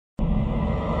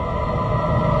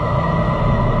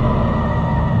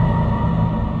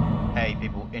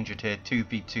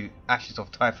2v2 Ashes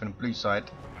of Typhon blue side.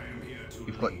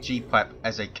 We've got Gpipe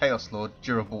as a Chaos Lord,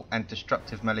 durable and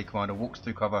destructive melee commander, walks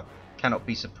through cover, cannot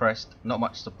be suppressed, not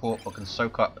much support but can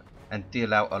soak up and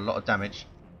deal out a lot of damage.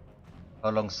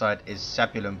 Alongside is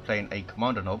Sabulum playing a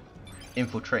Kommando knob,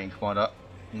 infiltrating commander,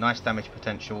 nice damage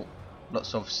potential,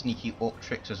 lots of sneaky orc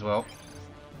tricks as well.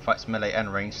 Fights melee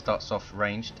and range, starts off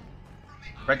ranged.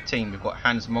 Red team, we've got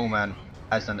HansMoleman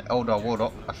as an Eldar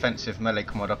Warlock, offensive melee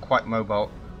commander, quite mobile,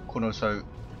 can also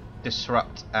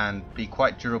disrupt and be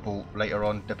quite durable later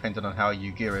on depending on how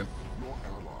you gear him.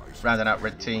 Rounding out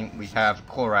red team, we have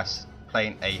Koras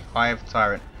playing a Hive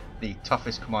Tyrant, the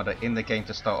toughest commander in the game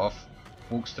to start off.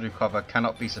 Walks through cover,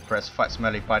 cannot be suppressed, fights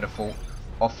melee by default,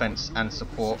 offense and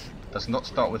support. Does not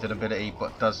start with an ability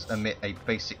but does emit a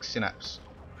basic synapse.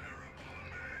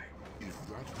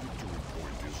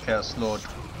 Chaos Lord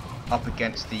up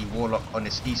against the Warlock on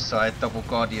this east side, double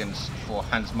Guardians for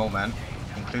HansMoleman,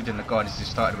 including the Guardians he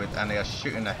started with, and they are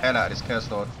shooting the hell out of this Chaos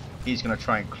Lord. He's going to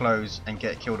try and close and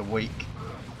get killed a weak.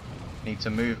 Need to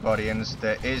move Guardians.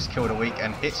 There is killed a weak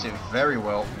and hits it very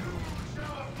well.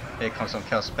 Here comes some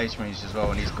Chaos Space Marines as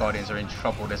well, and these Guardians are in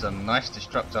trouble. There's a nice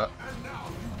Destructor.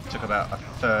 Took about a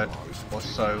third or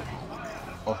so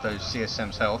of those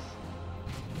CSM's health.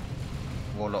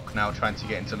 Warlock now trying to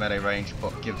get into melee range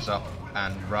but gives up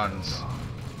and runs.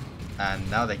 And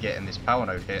now they're getting this power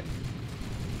node hit.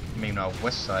 Meanwhile,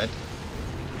 west side,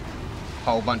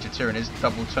 whole bunch of Tyranids,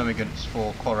 double Termagants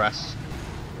for Koras,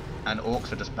 and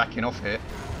Orks are just backing off here.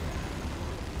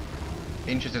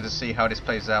 Interested to see how this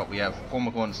plays out. We have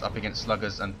Formidable up against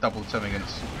Sluggers and double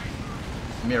Termagants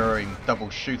mirroring double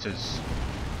shooters.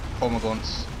 Formidable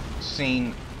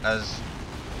seen as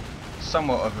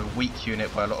somewhat of a weak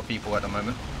unit by a lot of people at the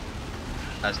moment,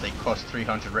 as they cost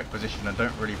 300 requisition and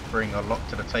don't really bring a lot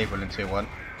to the table in tier 1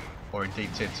 or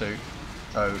indeed tier 2.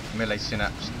 So melee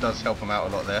synapse does help them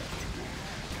out a lot there.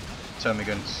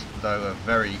 Termagants, though, a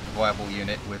very viable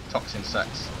unit with toxin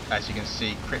sacks, as you can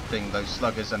see, crippling those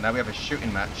sluggers. And now we have a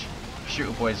shooting match,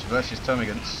 Shooter Boys versus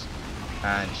Termagants,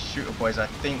 and Shooter Boys I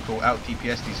think will out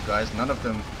DPS these guys, none of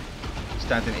them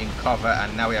standing in cover,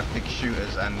 and now we have big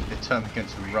shooters and the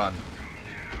Termagants run.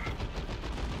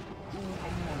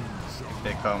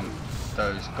 Here come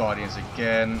those Guardians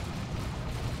again,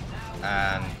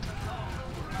 and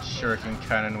Shuriken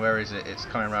Cannon, where is it? It's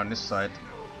coming around this side.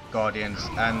 Guardians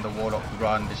and the Warlock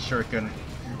run. The Shuriken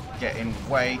getting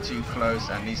way too close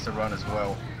and needs to run as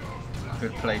well.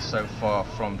 Good play so far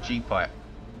from Gpipe.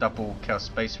 Double Chaos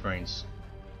Space Marines.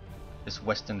 This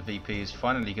Western VP is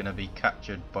finally going to be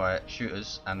captured by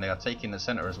shooters, and they are taking the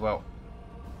center as well.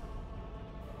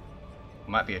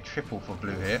 Might be a triple for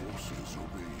blue here.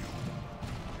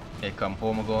 Here come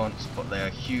Hormagaunts, but they are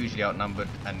hugely outnumbered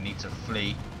and need to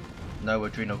flee. No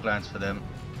adrenal glands for them.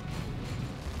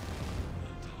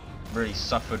 Really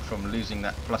suffered from losing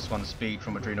that +1 speed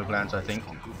from adrenal glands, I think.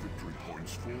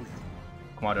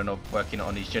 Kommando knob working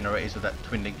on these generators with that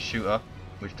twin link shooter,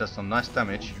 which does some nice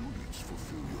damage.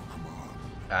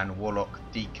 And Warlock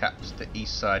decaps the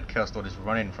east side. Chaos Lord is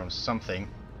running from something.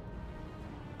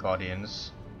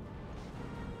 Guardians.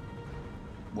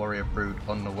 Warrior Brood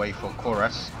on the way for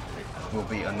Koras. Will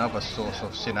be another source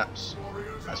of synapse,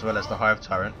 as well as the Hive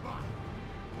Tyrant.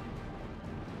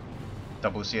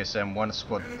 Double CSM, one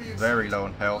squad very low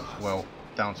on health, well,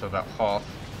 down to about half,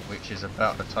 which is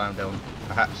about the time they'll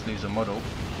perhaps lose a model.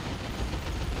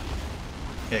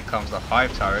 Here comes the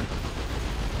Hive Tyrant.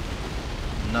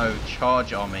 No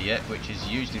charge armor yet, which is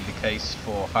usually the case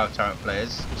for Hive Tyrant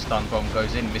players. Stun bomb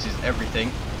goes in, misses everything.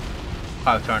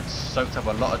 Hive Tyrant soaked up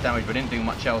a lot of damage but didn't do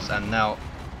much else, and now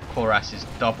Koras is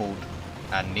doubled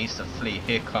and needs to flee.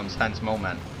 Here comes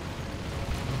HansMoleman.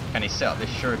 Can he set up this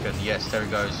Shuriken? Yes, there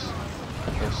he goes.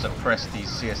 He'll suppress the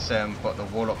CSM, but the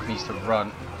Warlock needs to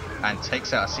run and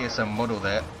takes out a CSM model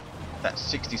there. That's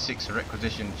 66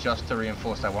 requisition just to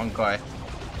reinforce that one guy.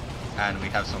 And we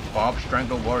have some Barb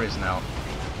Strangler Warriors now.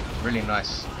 Really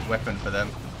nice weapon for them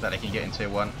that they can get in tier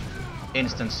 1.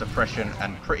 Instant suppression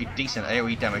and pretty decent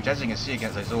AoE damage, as you can see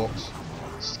against those Orcs.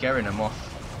 Scaring them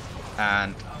off.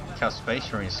 And Chaos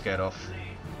Space Marine is scared off.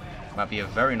 Might be a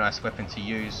very nice weapon to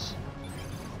use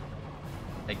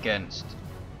against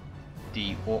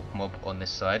the Orc mob on this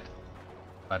side.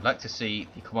 I'd like to see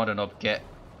the Kommando knob get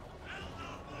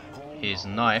his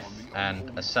knife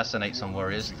and assassinate some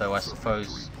warriors, though I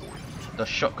suppose the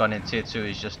shotgun in tier 2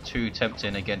 is just too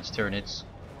tempting against Tyranids.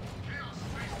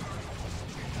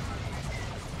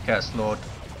 Chaos Lord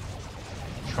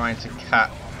trying to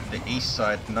cap the east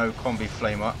side, no combi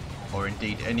flamer or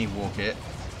indeed any war gear,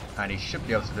 and he should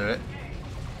be able to do it.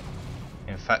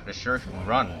 In fact, the Shuriken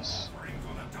runs.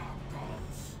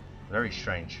 Very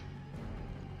strange.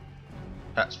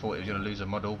 Perhaps thought it was going to lose a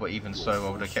model, but even so, I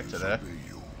would have kept it there.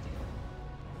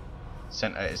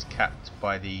 Centre is capped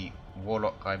by the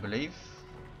Warlock, I believe.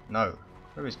 No,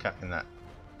 who is capping that?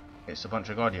 It's a bunch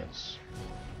of Guardians.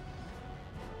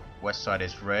 West side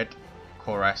is red.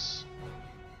 Koras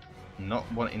not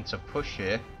wanting to push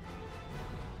here.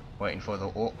 Waiting for the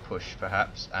Orc push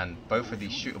perhaps, and both of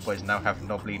these shooter boys now have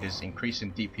Nob leaders,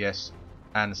 increasing DPS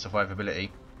and survivability.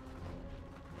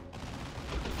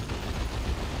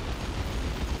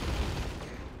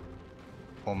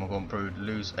 Ormagon Brood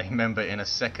lose a member in a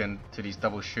second to these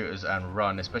double shooters and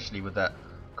run, especially with that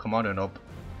Kommando Nob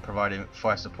providing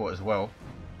fire support as well.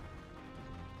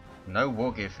 No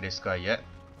war gear for this guy yet.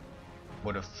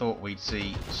 Would have thought we'd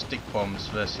see stick bombs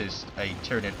versus a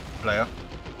Tyranid player.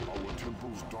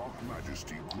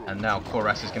 And now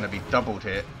Koras is going to be doubled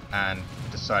here and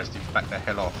decides to back the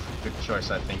hell off. Good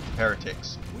choice, I think.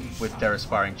 Heretics with their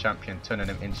aspiring champion, turning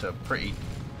him into a pretty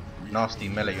nasty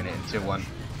melee unit in tier 1.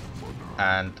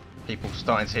 And people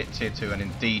starting to hit tier 2, and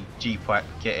indeed Gpipe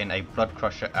getting a blood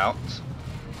crusher out.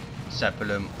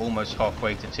 Sabulum almost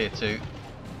halfway to tier 2.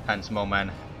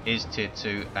 HansMoleman is tier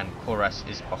 2, and Koras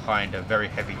is behind a very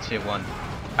heavy tier 1,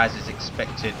 as is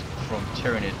expected from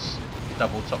Tyranids.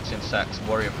 Double Toxin Sacks,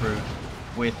 Warrior Brood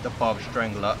with the Barbed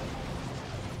Strangler.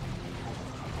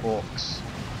 Orcs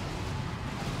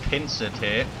pincered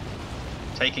here,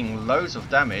 taking loads of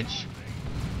damage.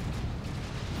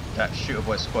 That shooter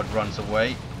boy squad runs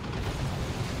away.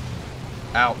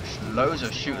 Ouch, loads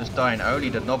of shooters dying. Only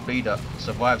the Nob leader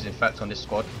survives, in fact, on this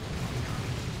squad.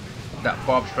 That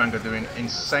Barbed Strangler doing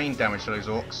insane damage to those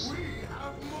Orcs.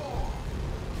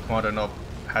 Kommando Nob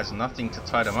has nothing to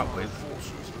tie them up with.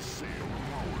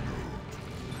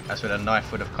 That's where the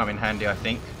knife would have come in handy, I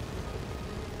think.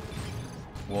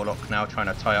 Warlock now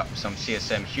trying to tie up some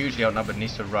CSM. Hugely outnumbered,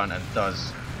 needs to run, and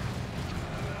does.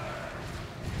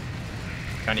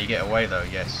 Can he get away though?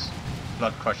 Yes.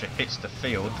 Blood Crusher hits the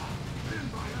field.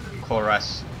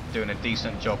 Koras doing a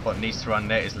decent job. What needs to run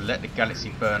there is let the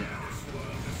Galaxy burn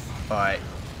by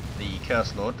the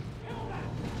Curse Lord.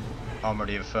 Armor of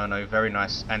the Inferno, very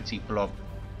nice anti-blob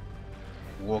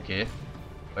war gear.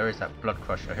 Where is that Blood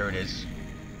Crusher? Here it is.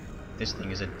 This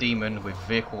thing is a demon with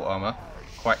vehicle armor.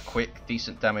 Quite quick,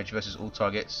 decent damage versus all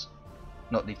targets.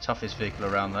 Not the toughest vehicle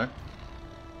around though.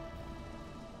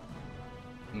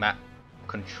 Map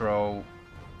control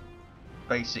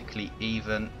basically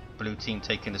even. Blue team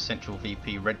taking the central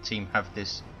VP. Red team have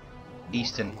this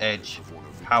eastern edge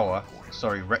power,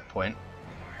 rec point.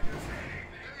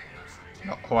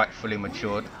 Not quite fully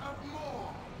matured.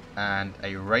 And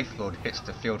a Wraith Lord hits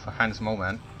the field for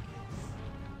HansMoleman.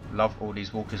 Love all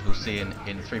these walkers we'll see in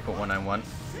 3.191,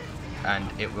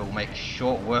 and it will make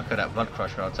short work of that Blood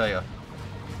Crusher, I'll tell you.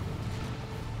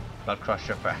 Blood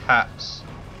Crusher perhaps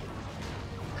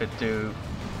could do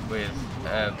with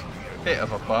a bit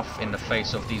of a buff in the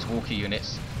face of these walker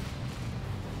units.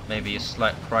 Maybe a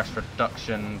slight price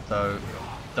reduction, though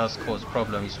does cause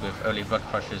problems with early Blood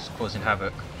Crushers causing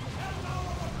havoc.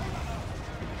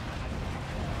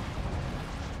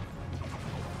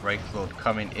 Wraith Lord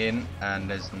coming in, and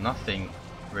there's nothing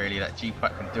really that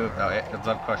Gpipe can do about it. The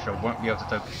Blood Crusher won't be able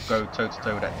to go toe to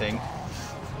toe with that thing.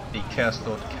 The Chaos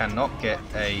Lord cannot get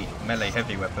a melee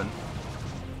heavy weapon.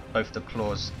 Both the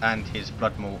claws and his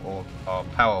Blood Maul are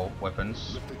power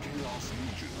weapons.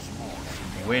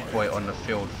 Weird Boy on the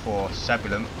field for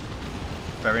Sabulum.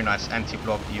 Very nice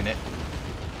anti-blob unit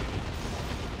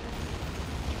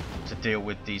to deal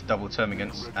with these double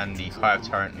termagants, and the Hive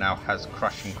Tyrant now has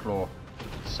Crushing Claw.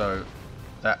 So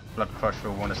that Blood Crusher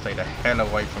will want to stay the hell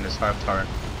away from this Hive Tyrant.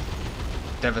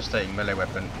 Devastating melee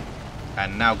weapon.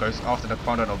 And now goes after the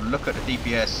Kommando. Look at the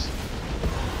DPS.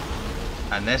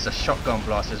 And there's a shotgun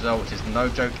blast as well, which is no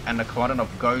joke. And the Kommando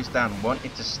goes down,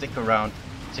 wanting to stick around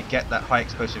to get that high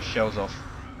explosive shells off,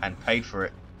 and paid for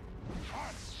it.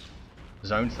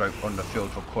 Zone Throat on the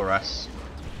field for Koras.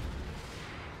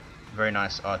 Very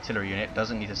nice artillery unit,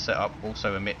 doesn't need to set up,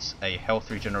 also emits a health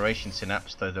regeneration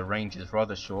synapse, though the range is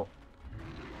rather short.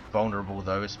 Vulnerable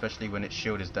though, especially when its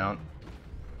shield is down.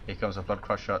 Here comes a Blood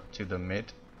Crusher to the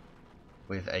mid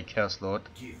with a Chaos Lord.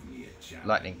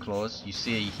 Lightning Claws. You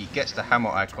see he gets the hammer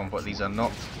icon, but these are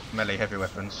not melee heavy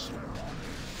weapons.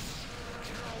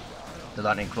 The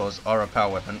Lightning Claws are a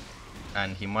power weapon,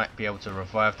 and he might be able to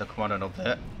revive the Kommando up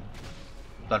there.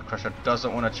 Blood Crusher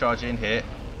doesn't want to charge in here.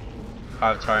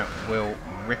 Hive Tyrant will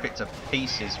rip it to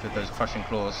pieces with those Crushing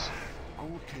Claws.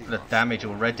 The damage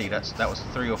already, that was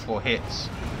 3 or 4 hits.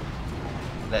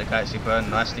 Let the Galaxy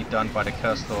burn, nicely done by the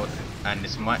Curse Lord, and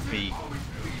this might be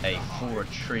a full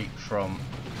retreat from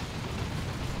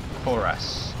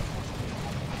Koras.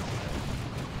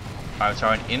 Hive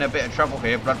Tyrant in a bit of trouble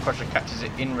here. Blood Crusher catches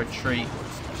it in retreat.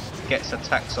 Gets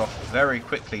attacks off very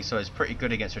quickly, so it's pretty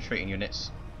good against retreating units.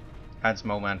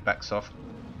 HansMoleman backs off.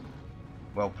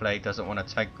 Well played, doesn't want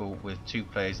to tackle with 2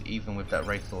 players, even with that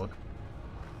Wraith Lord.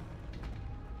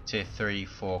 Tier 3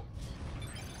 for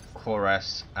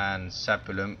Koras and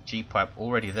Sabulum. Gpipe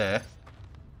already there.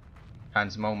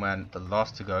 HansMoleman the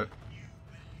last to go.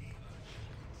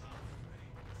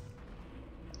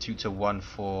 2-to-1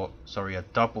 for, sorry, a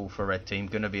double for red team.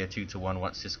 Gonna be a 2-to-1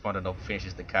 once this Kommando Nob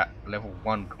finishes the cap. Level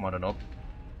 1 Kommando Nob.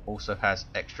 Also has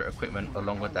extra equipment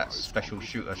along with that special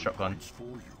shooter shotgun.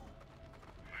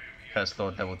 Curse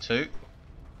Lord level 2.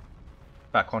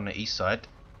 Back on the east side.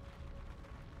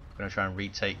 Gonna try and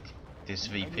retake this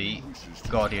VP.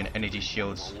 Guardian energy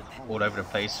shields all over the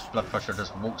place. Blood Crusher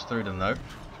just walks through them though.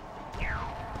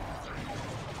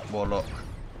 Warlock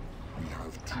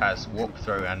has warp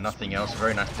throw and nothing else.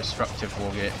 Very nice destructive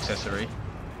war gear accessory.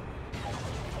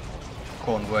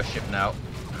 Khorne worship now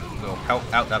will help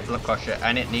out that Blood Crusher,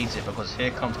 and it needs it because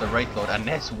here comes the Wraith Lord and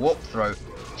there's warp throw.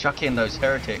 Chuck in those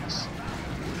heretics.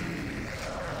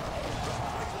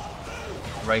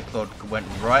 Wraith Lord went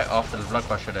right after the Blood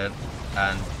Crusher then,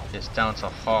 and it's down to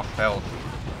half health.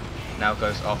 Now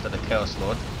goes after the Chaos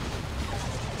Lord.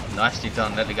 Nicely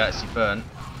done, let the Galaxy burn.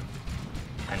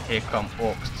 And here come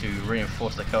Orks to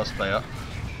reinforce the Chaos player.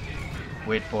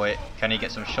 Weird boy, can he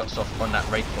get some shots off on that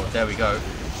Wraith Lord? There we go.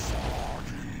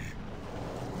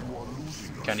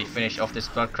 Can he finish off this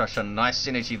Blood Crusher? Nice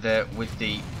synergy there with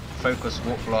the focus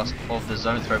warp blast of the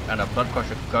Zone Thrope, and a Blood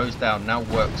Crusher goes down, now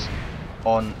works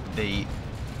on the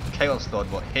Chaos Lord.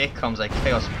 But here comes a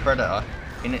Chaos Predator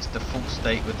in its default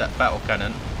state with that battle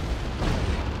cannon.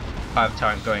 Hive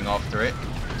Tyrant going after it.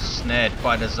 Snared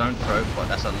by the Zone Thrope, but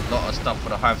that's a lot of stuff for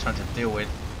the Hive Tyrant to deal with.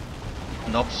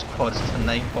 Nob squads to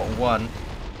name but 1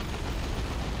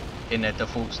 in their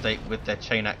default state with their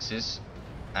chain axes,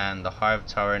 and the Hive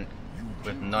Tyrant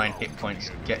with 9 hit points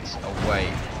gets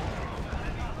away.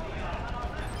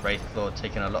 Wraith Lord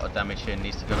taking a lot of damage here,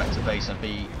 needs to go back to base and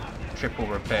be triple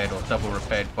repaired or double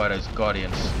repaired by those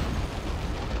Guardians.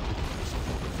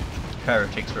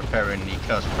 Heretics repairing the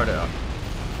Chaos Predator.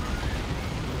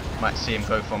 Might see him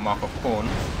go for Mark of Khorne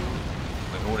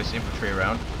with all this infantry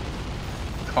around.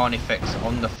 Carnifex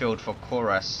on the field for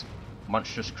Koras.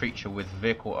 Monstrous creature with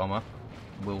vehicle armor.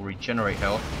 Will regenerate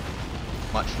health,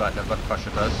 much like the Blood Crusher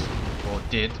does, or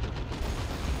did.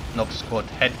 Nob squad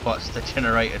headbutts the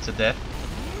generator to death.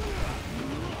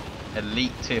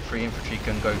 Elite tier 3 infantry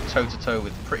can go toe to toe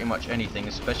with pretty much anything,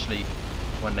 especially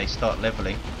when they start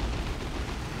leveling.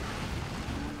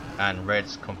 And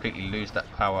Reds completely lose that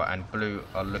power, and Blue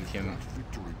are looking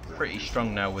pretty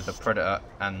strong now with the Predator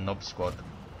and Nob squad.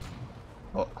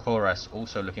 But Koras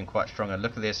also looking quite strong, and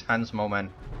look at this, HansMoleman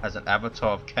has an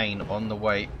avatar of Cain on the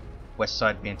way. West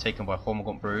side being taken by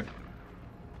Hormigaunt Brood.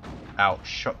 Out,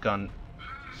 shotgun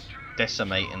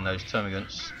decimating those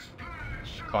Termagants.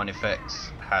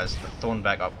 Carnifex has the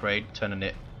Thornbag upgrade, turning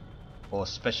it or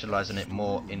specialising it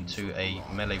more into a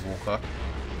melee walker.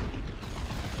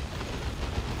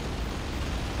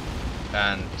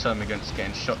 And Termagants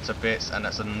getting shot to bits, and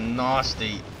that's a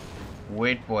nasty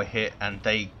Weird Boy hit, and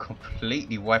they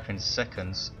completely wipe in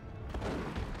seconds.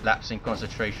 Lapsing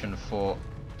concentration for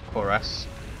Koras.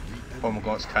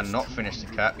 Hormigants cannot finish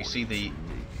the cap. You see the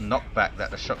knockback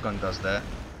that the shotgun does there.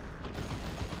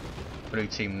 Blue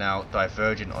team now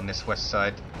divergent on this west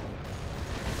side.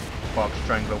 Bark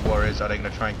Strangler Warriors, are they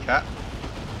going to try and cap?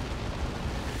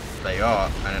 They are,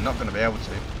 and they're not going to be able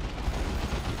to.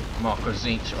 Marco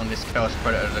Zinch on this Chaos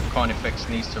Predator. The Carnifex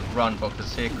needs to run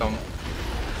because here come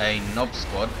a Nob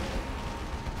squad.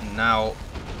 Now,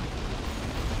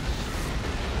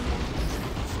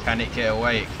 can it get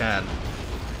away? It can.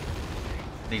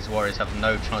 These warriors have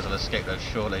no chance of escape though,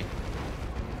 surely.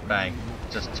 Bang.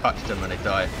 Just touch them and they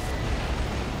die.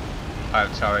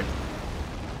 Hive Tyrant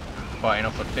fighting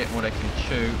off a bit more they can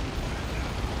chew,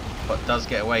 but does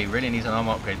get away. Really needs an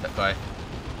armor upgrade, that guy.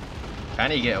 Can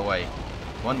he get away?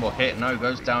 One more hit, no,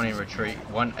 goes down in retreat.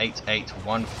 188,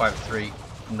 153.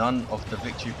 None of the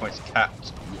victory points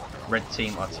capped. Red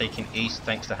team are taking east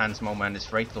thanks to HansMoleman.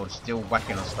 This Wraith Lord still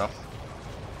whacking on stuff,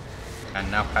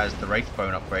 and now has the Wraith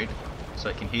Bone upgrade, so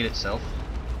it can heal itself.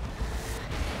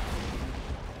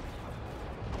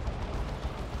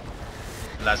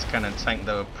 Las Cannon tank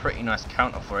though, a pretty nice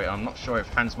counter for it. I'm not sure if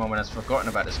HansMoleman has forgotten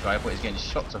about this guy, but he's getting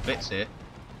shot to bits here.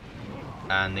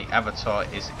 And the avatar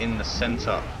is in the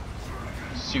center.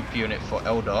 Super unit for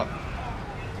Eldar.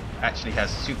 Actually has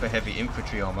super heavy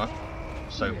infantry armor,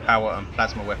 so power and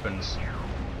plasma weapons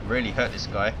really hurt this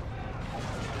guy.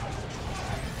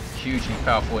 Hugely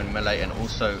powerful in melee, and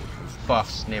also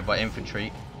buffs nearby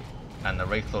infantry, and the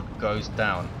Wraith Lord goes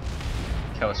down.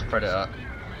 Chaos Predator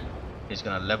is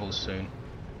going to level soon.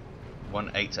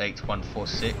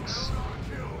 188146.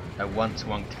 A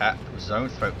 1-to-1 cap. Zone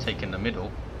Throat taking the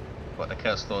middle, but the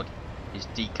Chaos Lord is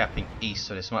decapping east,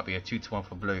 so this might be a 2-to-1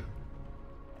 for blue.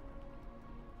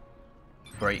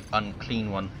 Great Unclean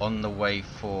One on the way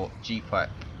for Gpipe.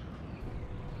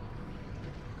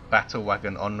 Battle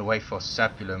Wagon on the way for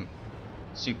Sabulum.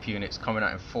 Super units coming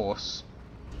out in force.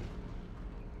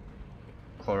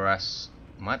 Koras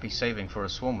might be saving for a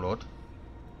Swarm Lord,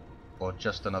 or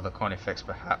just another Carnifex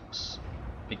perhaps.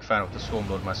 Big fan of the Swarm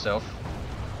Lord myself.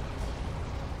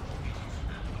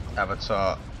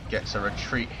 Avatar gets a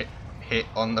retreat hit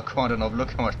on the Kommando knob.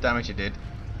 Look how much damage it did.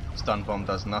 Stun Bomb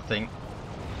does nothing.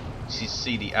 You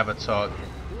see the Avatar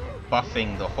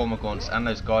buffing the Hormagaunts and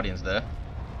those Guardians there.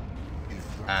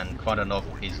 And Kommando knob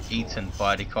is eaten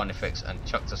by the Carnifex and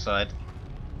chucked aside.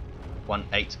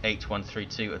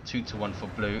 188132, a 2-to-1 for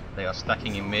blue. They are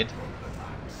stacking in mid,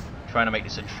 trying to make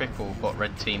this a triple, but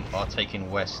red team are taking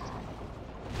west.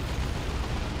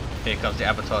 Here comes the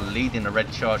Avatar leading the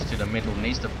red charge to the middle,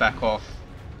 needs to back off.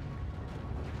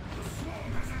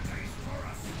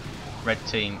 Red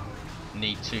team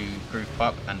need to group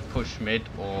up and push mid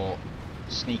or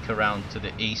sneak around to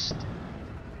the east.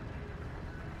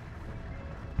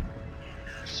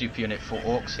 Super unit for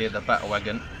Orks here, the Battle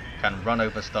Wagon, can run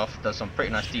over stuff, does some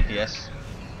pretty nice DPS.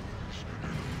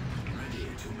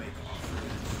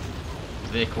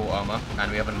 Vehicle armor, and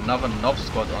we have another Nob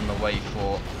squad on the way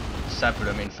for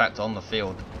Sabulum, in fact on the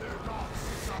field.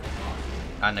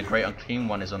 And the Great Unclean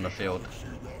One is on the field.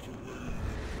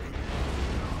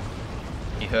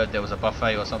 He heard there was a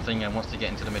buffet or something and wants to get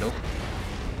into the middle.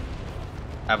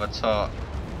 Avatar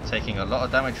taking a lot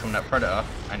of damage from that Predator,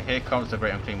 and here comes the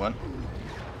Great Unclean One.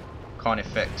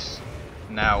 Carnifex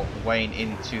now weighing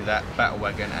into that Battle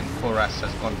Wagon, and Koras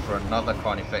has gone for another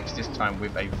Carnifex, this time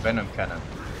with a Venom Cannon.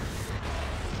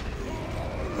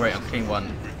 Great Unclean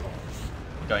One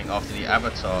going after the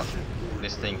Avatar.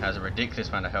 This thing has a ridiculous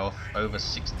amount of health, over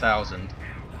 6,000.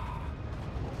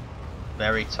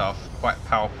 Very tough, quite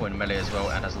powerful in melee as well,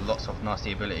 and has lots of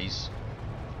nasty abilities.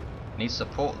 Needs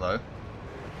support though.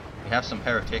 We have some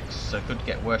heretics, so could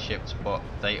get worshipped, but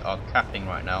they are capping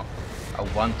right now. A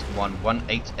 1-to-1,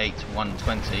 188,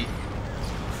 120.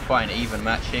 Quite an even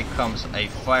match. Here comes a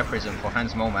Fire Prism for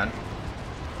HansMoleman,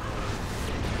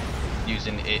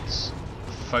 using its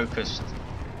focused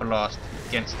blast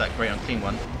against that Great Unclean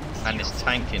One, and this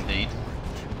tank indeed.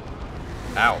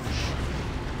 Ouch.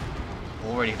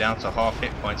 Already down to half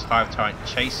hit points. Hive Tyrant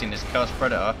chasing this Chaos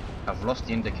Predator. I've lost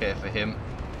the indicator for him,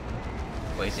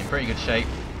 but he's in pretty good shape.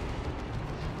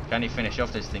 Can he finish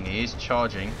off this thing? He is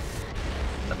charging.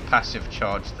 The passive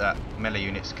charge that melee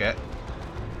units get.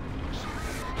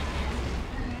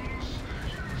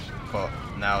 But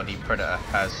now the Predator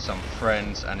has some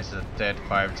friends, and this is a dead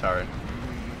Hive Tyrant.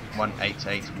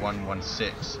 188,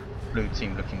 116. Blue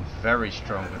team looking very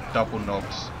strong with double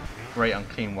knobs, Great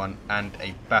Unclean One, and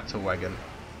a Battle Wagon.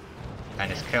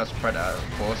 And it's Chaos Predator,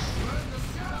 of course.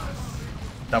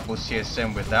 Double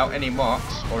CSM without any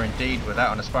marks, or indeed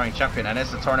without an aspiring champion. And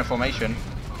there's the Tyrant formation.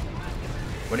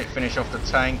 Will it finish off the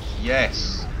tank?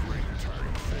 Yes.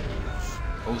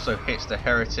 Also hits the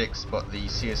heretics, but the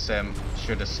CSM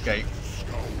should escape.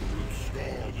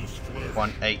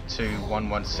 182,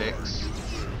 116.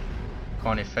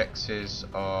 Carnifexes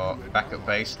are back at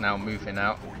base, now moving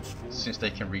out. Since they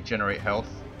can regenerate health,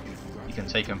 you can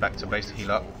take them back to base to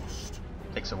heal up.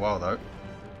 Takes a while though.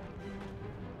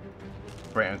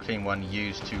 Great Unclean One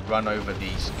used to run over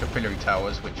these capillary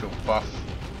towers, which will buff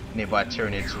nearby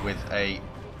Tyranids with a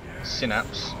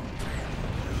Synapse.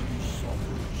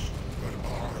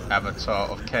 Avatar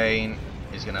of Cain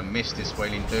is going to miss this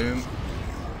Wailing Doom.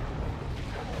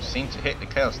 Seem to hit the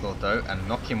Chaos Lord though, and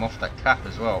knock him off that cap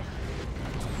as well.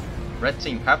 Red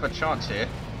team have a chance here.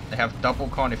 They have double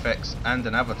Carnifex and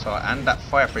an Avatar, and that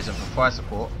Fire Prism for fire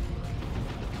support.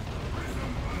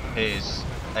 Here's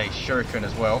a Shuriken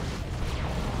as well.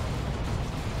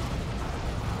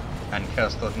 And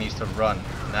Chaos Lord needs to run.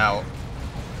 Now,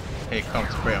 here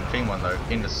comes the Great Unclean One though.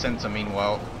 In the center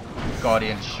meanwhile,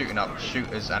 Guardians shooting up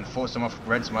shooters and force them off.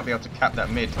 Reds might be able to cap that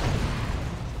mid.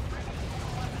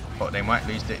 But they might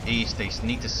lose the east. They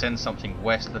need to send something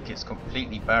west. Look, it's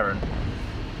completely barren.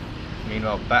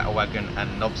 Meanwhile, Battle Wagon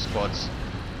and Nob squads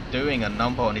doing a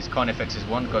number on these Carnifexes.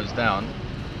 One goes down.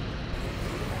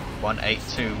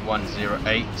 182,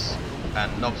 108.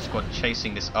 And Nob squad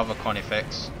chasing this other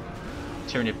Carnifex.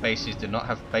 Tyranid bases do not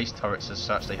have base turrets as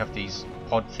such. They have these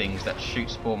pod things that shoot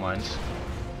spore mines.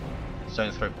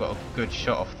 Zone Throat got a good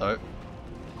shot off though.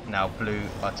 Now blue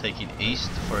are taking east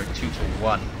for a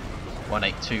 2-1.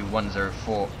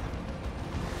 182-104.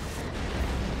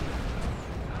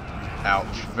 Ouch,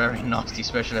 very nasty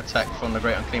special attack from the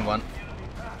Great Unclean One.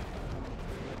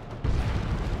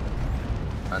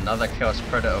 Another Chaos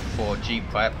Predator for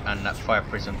Gpipe, and that Fire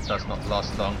Prism does not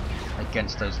last long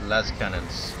against those las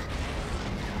cannons.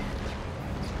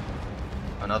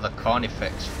 Another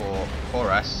Carnifex for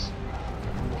Koras.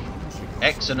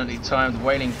 Excellently timed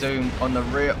Wailing Doom on the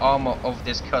rear armor of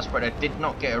this Chaos Predator. Did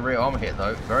not get a rear armor hit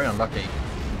though, very unlucky.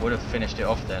 Would have finished it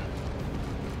off then.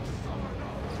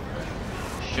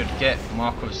 Should get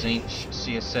Mark of Tzeentch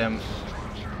CSM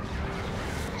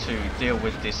to deal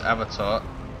with this avatar.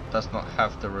 Does not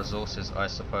have the resources, I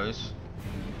suppose.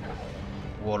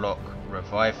 Warlock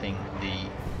reviving the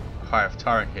Hive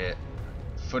Tyrant here.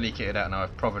 Fully kitted out now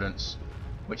with Providence,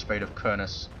 Witchblade of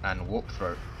Koras, and Warp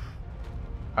Throat.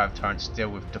 Hive Tyrant still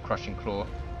with the Crushing Claw.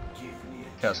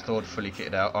 Chaos Lord fully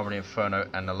kitted out, Armory Inferno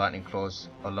and the Lightning Claws,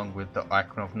 along with the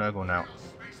Icon of Nurgle now,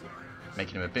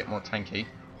 making him a bit more tanky.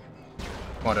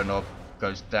 Kommando Knob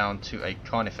goes down to a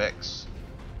Carnifex.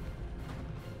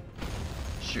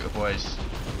 Shooter boys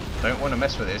don't want to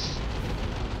mess with this.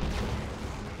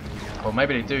 Or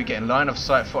maybe they do, get in line of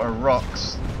sight for a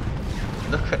Rocks.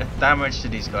 Look at the damage to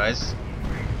these guys.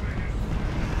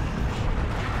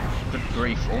 Good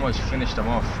grief, almost finished them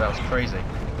off, that was crazy.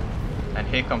 And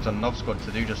here comes a Knob Squad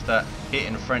to do just that. Hit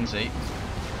in Frenzy.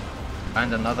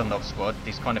 And another Knob Squad.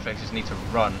 These Carnifexes need to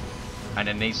run. And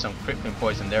it needs some Crippling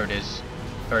Poison, there it is.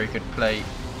 Very good play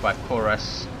by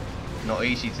Koras. Not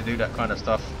easy to do that kind of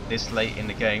stuff this late in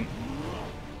the game.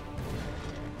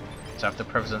 To have the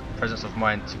presence of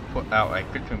mind to put out a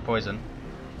Crippling Poison.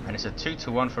 And it's a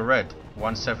 2-1 for red.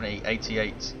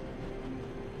 170-88.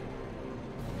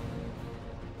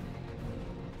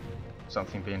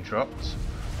 Something being dropped.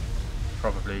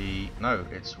 Probably, no,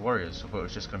 it's Warriors. I thought it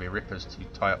was just going to be Rippers to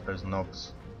tie up those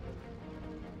knobs.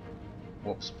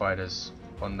 Warp Spiders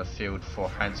on the field for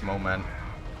HansMoleman.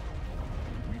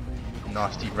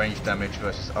 Nasty range damage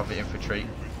versus other infantry.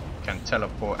 Can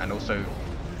teleport and also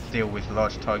deal with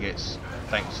large targets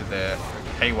thanks to their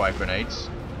KY grenades.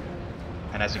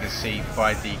 And as you can see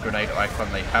by the grenade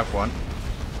icon, they have one.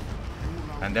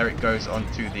 And there it goes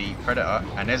onto the Predator.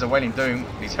 And there's a Wailing Doom.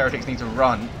 These heretics need to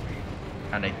run.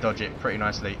 And they dodge it pretty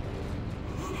nicely.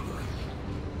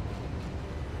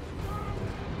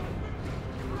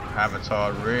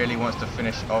 Avatar really wants to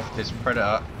finish off this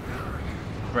Predator.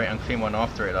 Great Unclean One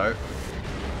after it though.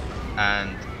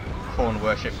 And Khorne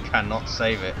Worship cannot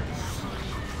save it.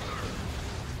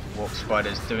 Warp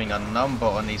Spiders doing a number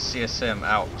on these CSM.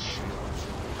 Ouch.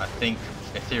 I think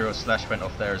Ethereal Slash went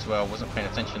off there as well. Wasn't paying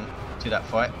attention to that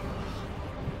fight.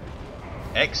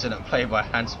 Excellent play by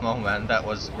HansMoleman. That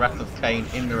was Wrath of Cain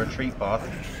in the retreat path.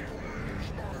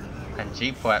 And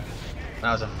Gpipe,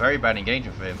 that was a very bad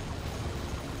engagement for him.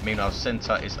 Meanwhile,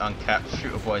 Center is uncapped.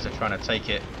 Shooter boys are trying to take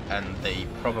it, and they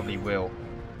probably will,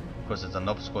 because there's a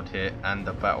Knob Squad here and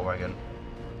the Battle Wagon.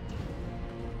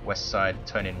 West side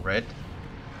turning red.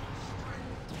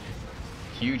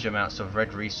 Huge amounts of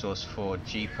red resource for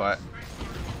Gpipe,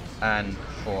 and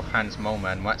for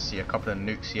HansMoleman. Might see a couple of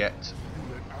nukes yet.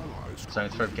 Zone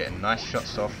Throat getting nice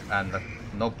shots off, and the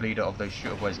Knob Leader of those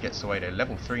Shooter boys gets away. They're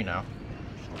level 3 now.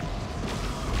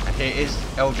 And here is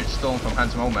Eldritch Storm from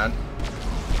HansMoleman,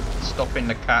 stopping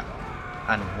the cap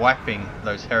and wiping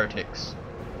those heretics.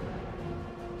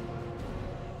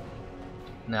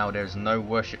 Now there's no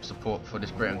worship support for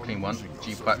this Great Unclean One.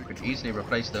 Gpipe could easily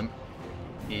replace them.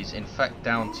 He's in fact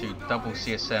down to double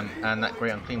CSM and that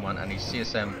Great Unclean One, and his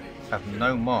CSM have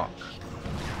no mark.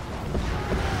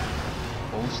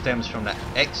 All stems from that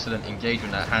excellent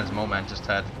engagement that HansMoleman just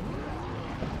had.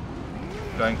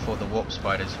 Going for the Warp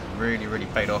Spiders really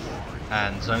paid off.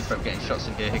 And Zone Threat getting shots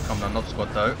in here. Here comes the Knob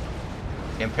Squad though.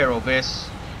 Imperial Abyss.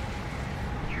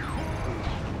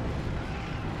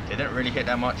 Didn't really hit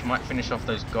that much. Might finish off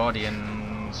those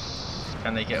Guardians.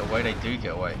 Can they get away? They do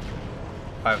get away.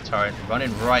 Hive Tyrant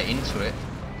running right into it.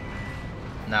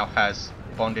 Now has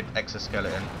Bonded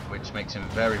Exoskeleton, which makes him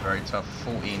very tough.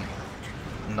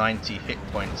 1490 hit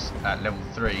points at level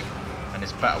 3. And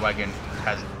this Battle Wagon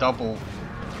has double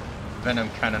Venom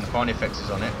Cannon Carnifexes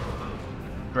on it.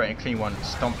 Great Unclean One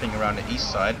stomping around the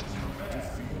east side.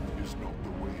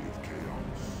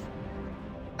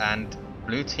 And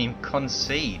blue team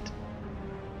concede.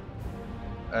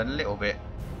 A little bit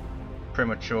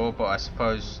premature, but I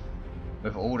suppose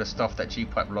with all the stuff that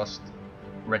Gpipe lost,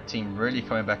 red team really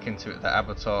coming back into it. The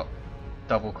Avatar,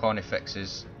 double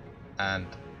Carnifexes, and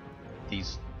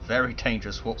these very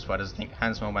dangerous Warp Spiders. I think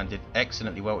HansMoleman did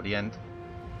excellently well at the end.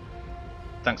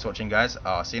 Thanks for watching guys,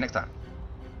 I'll see you next time.